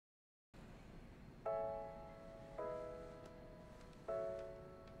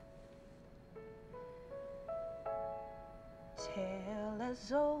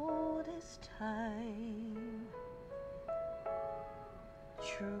as old as time,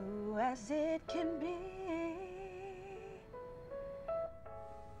 true as it can be.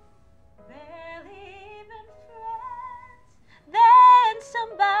 Barely even friends, then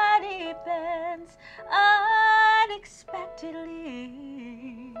somebody bends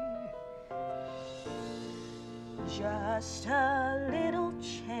unexpectedly. Just a little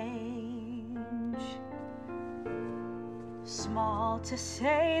change, small to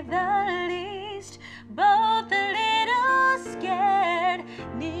say the least, both a little scared,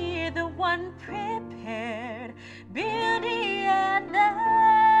 neither one prepared, Beauty and the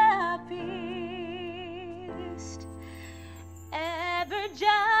Beast, ever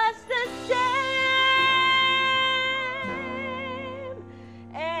just the same,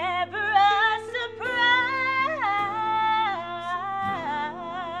 ever a surprise,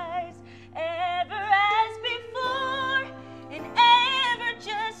 ever as before, and ever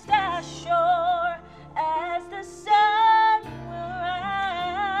just as sure as the sun will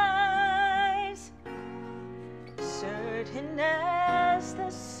rise, certain as the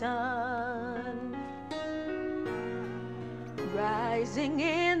sun rising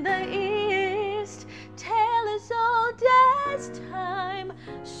in the east, tale as old as time,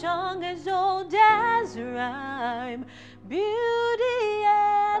 song as old as rhyme, beauty